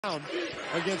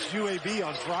against UAB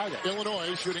on Friday.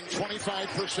 Illinois shooting 25%.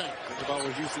 That's about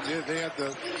what Houston did. They had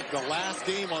the last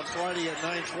game on Friday at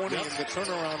 9:20, and the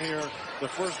turnaround here, the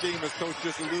first game, as Coach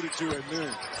just alluded to, at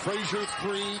noon. Frazier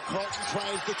three. Carlton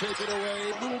tries to take it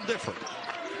away. A little different.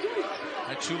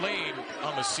 And Tulane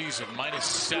on the season,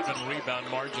 -7 rebound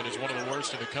margin is one of the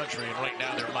worst in the country, and right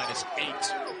now they're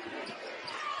 -8.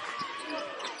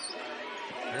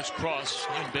 There's Cross.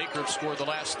 He and Baker have scored the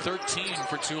last 13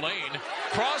 for Tulane.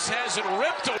 Cross has it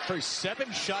ripped for 7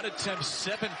 shot attempts,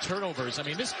 7 turnovers. I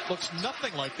mean, this looks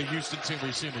nothing like the Houston team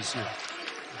we've seen this year.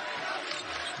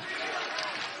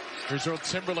 Here's Earl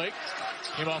Timberlake.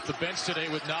 Came off the bench today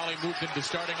with Nolly moved into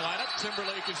starting lineup.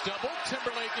 Timberlake is doubled.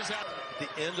 Timberlake is out.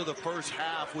 At the end of the first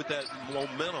half with that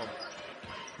momentum.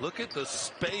 Look at the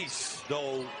space,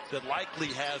 though, that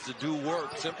likely has to do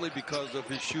work simply because of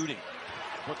his shooting.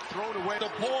 But thrown away. The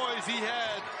poise he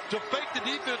had to fake the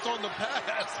defense on the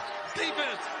pass.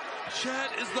 Defense.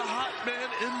 Chad is the hot man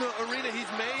in the arena.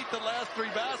 He's made the last 3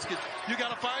 baskets. You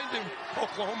got to find him.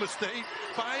 Oklahoma State,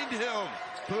 find him.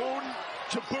 Boone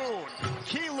to Boone.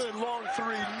 Keelan long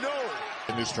three, no.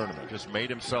 In this tournament, just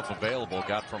made himself available,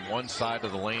 got from one side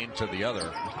of the lane to the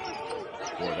other.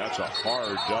 Boy, that's a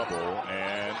hard double,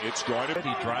 and it's going to.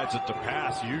 He drives it to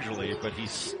pass usually, but he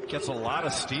gets a lot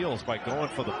of steals by going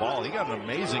for the ball. He got an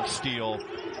amazing steal,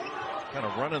 kind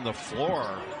of running the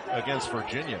floor against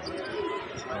Virginia.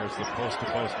 There's the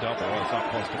post-to-post double. Well, it's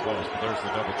not post-to-post, but there's the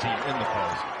double team in the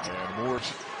post. And more.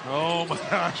 Oh my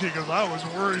gosh, because I was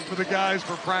worried for the guys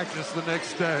for practice the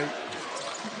next day.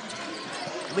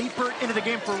 Leipert into the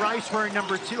game for Rice, wearing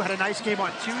number 2. Had a nice game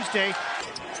on Tuesday.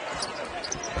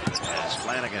 As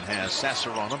Flanagan has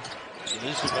Sasser on him. And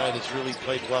this is the guy that's really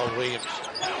played well, Williams.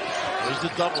 There's the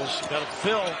doubles. Got to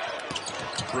fill.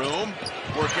 Broom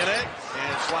working it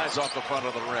and slides off the front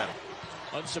of the rim.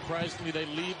 Unsurprisingly, they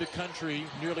lead the country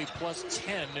nearly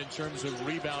 +10 in terms of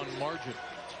rebound margin.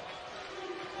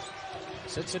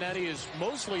 Cincinnati is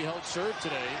mostly held serve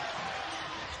today.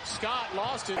 Scott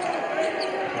lost it.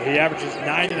 He averages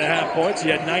 9.5 points. He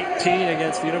had 19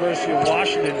 against the University of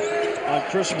Washington on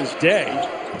Christmas Day.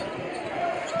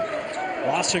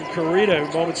 Lawson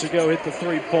Curate moments ago hit the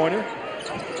 3-pointer.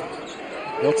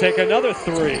 He'll take another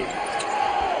 3.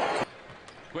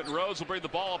 Quentin Rose will bring the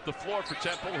ball up the floor for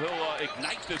Temple. He'll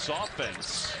ignite this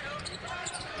offense.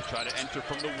 They try to enter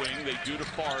from the wing. They do to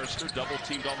Forrester. Double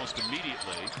teamed almost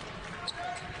immediately.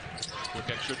 Quick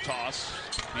extra toss.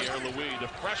 Pierre Louis, the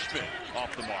freshman,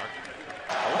 off the mark.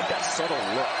 I like that subtle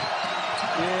look.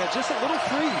 Yeah, just a little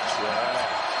freeze. Yeah.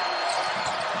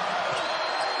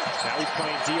 Now he's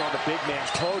playing D on the big man,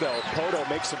 Poto. Poto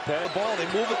makes him pay. The ball, they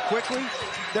move it quickly.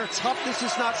 Their toughness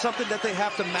is not something that they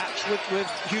have to match with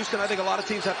Houston. I think a lot of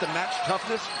teams have to match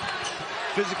toughness,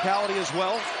 physicality as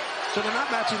well. So they're not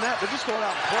matching that. They're just going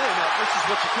out and playing that. This is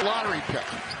what you Lottery pick.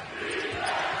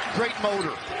 Great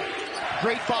motor.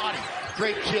 Great body.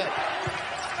 Great kid.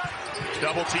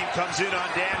 Double team comes in on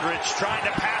Dandridge, trying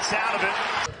to pass out of it.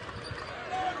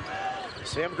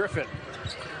 Sam Griffin.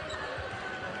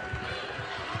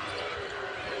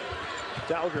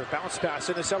 Dalger, bounce pass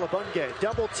into Celebunge.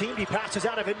 Double teamed, he passes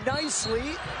out of it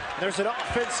nicely. There's an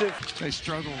offensive. They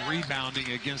struggle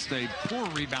rebounding against a poor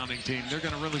rebounding team. They're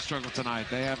going to really struggle tonight.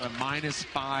 They have a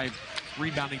 -5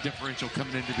 rebounding differential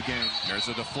coming into the game. There's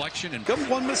a deflection. And Give them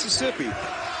one Mississippi.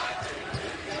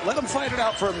 Let them fight it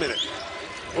out for a minute,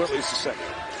 or at least a second.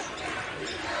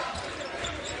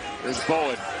 There's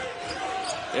Bowen.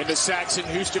 Into Saxon.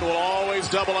 Houston will always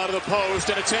double out of the post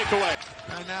and a takeaway.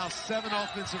 And now 7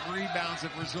 offensive rebounds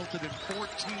have resulted in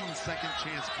 14 second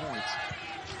chance points.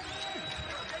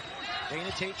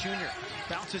 Dana Tate Jr.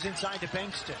 bounces inside to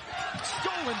Bankston.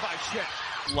 Stolen by Schick.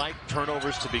 Like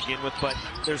turnovers to begin with, but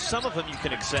there's some of them you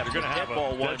can accept. You're going to have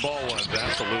ball dead ball ones,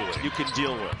 absolutely. You can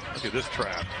deal with. Look at this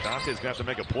trap. Dante's going to have to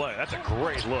make a play. That's a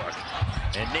great look.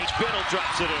 And Nate Biddle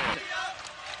drops it in.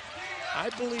 I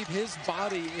believe his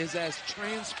body is as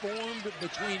transformed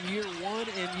between year 1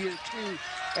 and year 2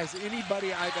 as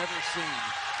anybody I've ever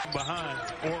seen. Behind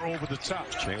or over the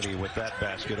top. Cheney with that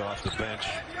basket off the bench.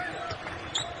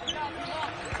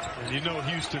 And you know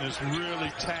Houston is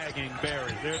really tagging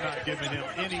Barry. They're not giving him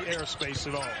any airspace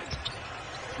at all.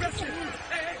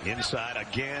 Inside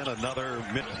again, another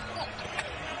minute.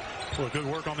 Well, good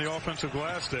work on the offensive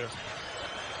glass there.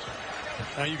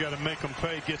 Now you got to make them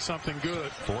pay, get something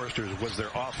good. Forrester was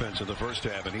their offense in the first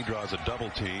half, and he draws a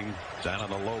double team down on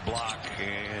the low block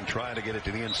and trying to get it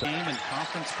to the inside. Game and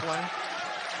conference play.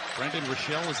 Brendan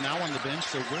Rochelle is now on the bench,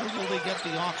 so where will they get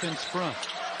the offense from?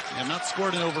 They have not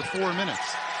scored in over 4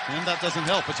 minutes, and that doesn't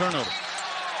help a turnover.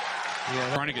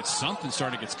 Yeah, trying to get something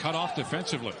started, gets cut off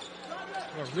defensively.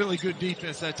 A really good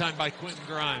defense that time by Quentin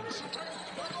Grimes.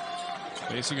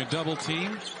 Facing a double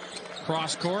team.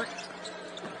 Cross court.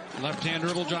 Left-hand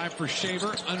dribble drive for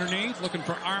Shaver underneath. Looking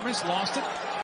for Armas. Lost it.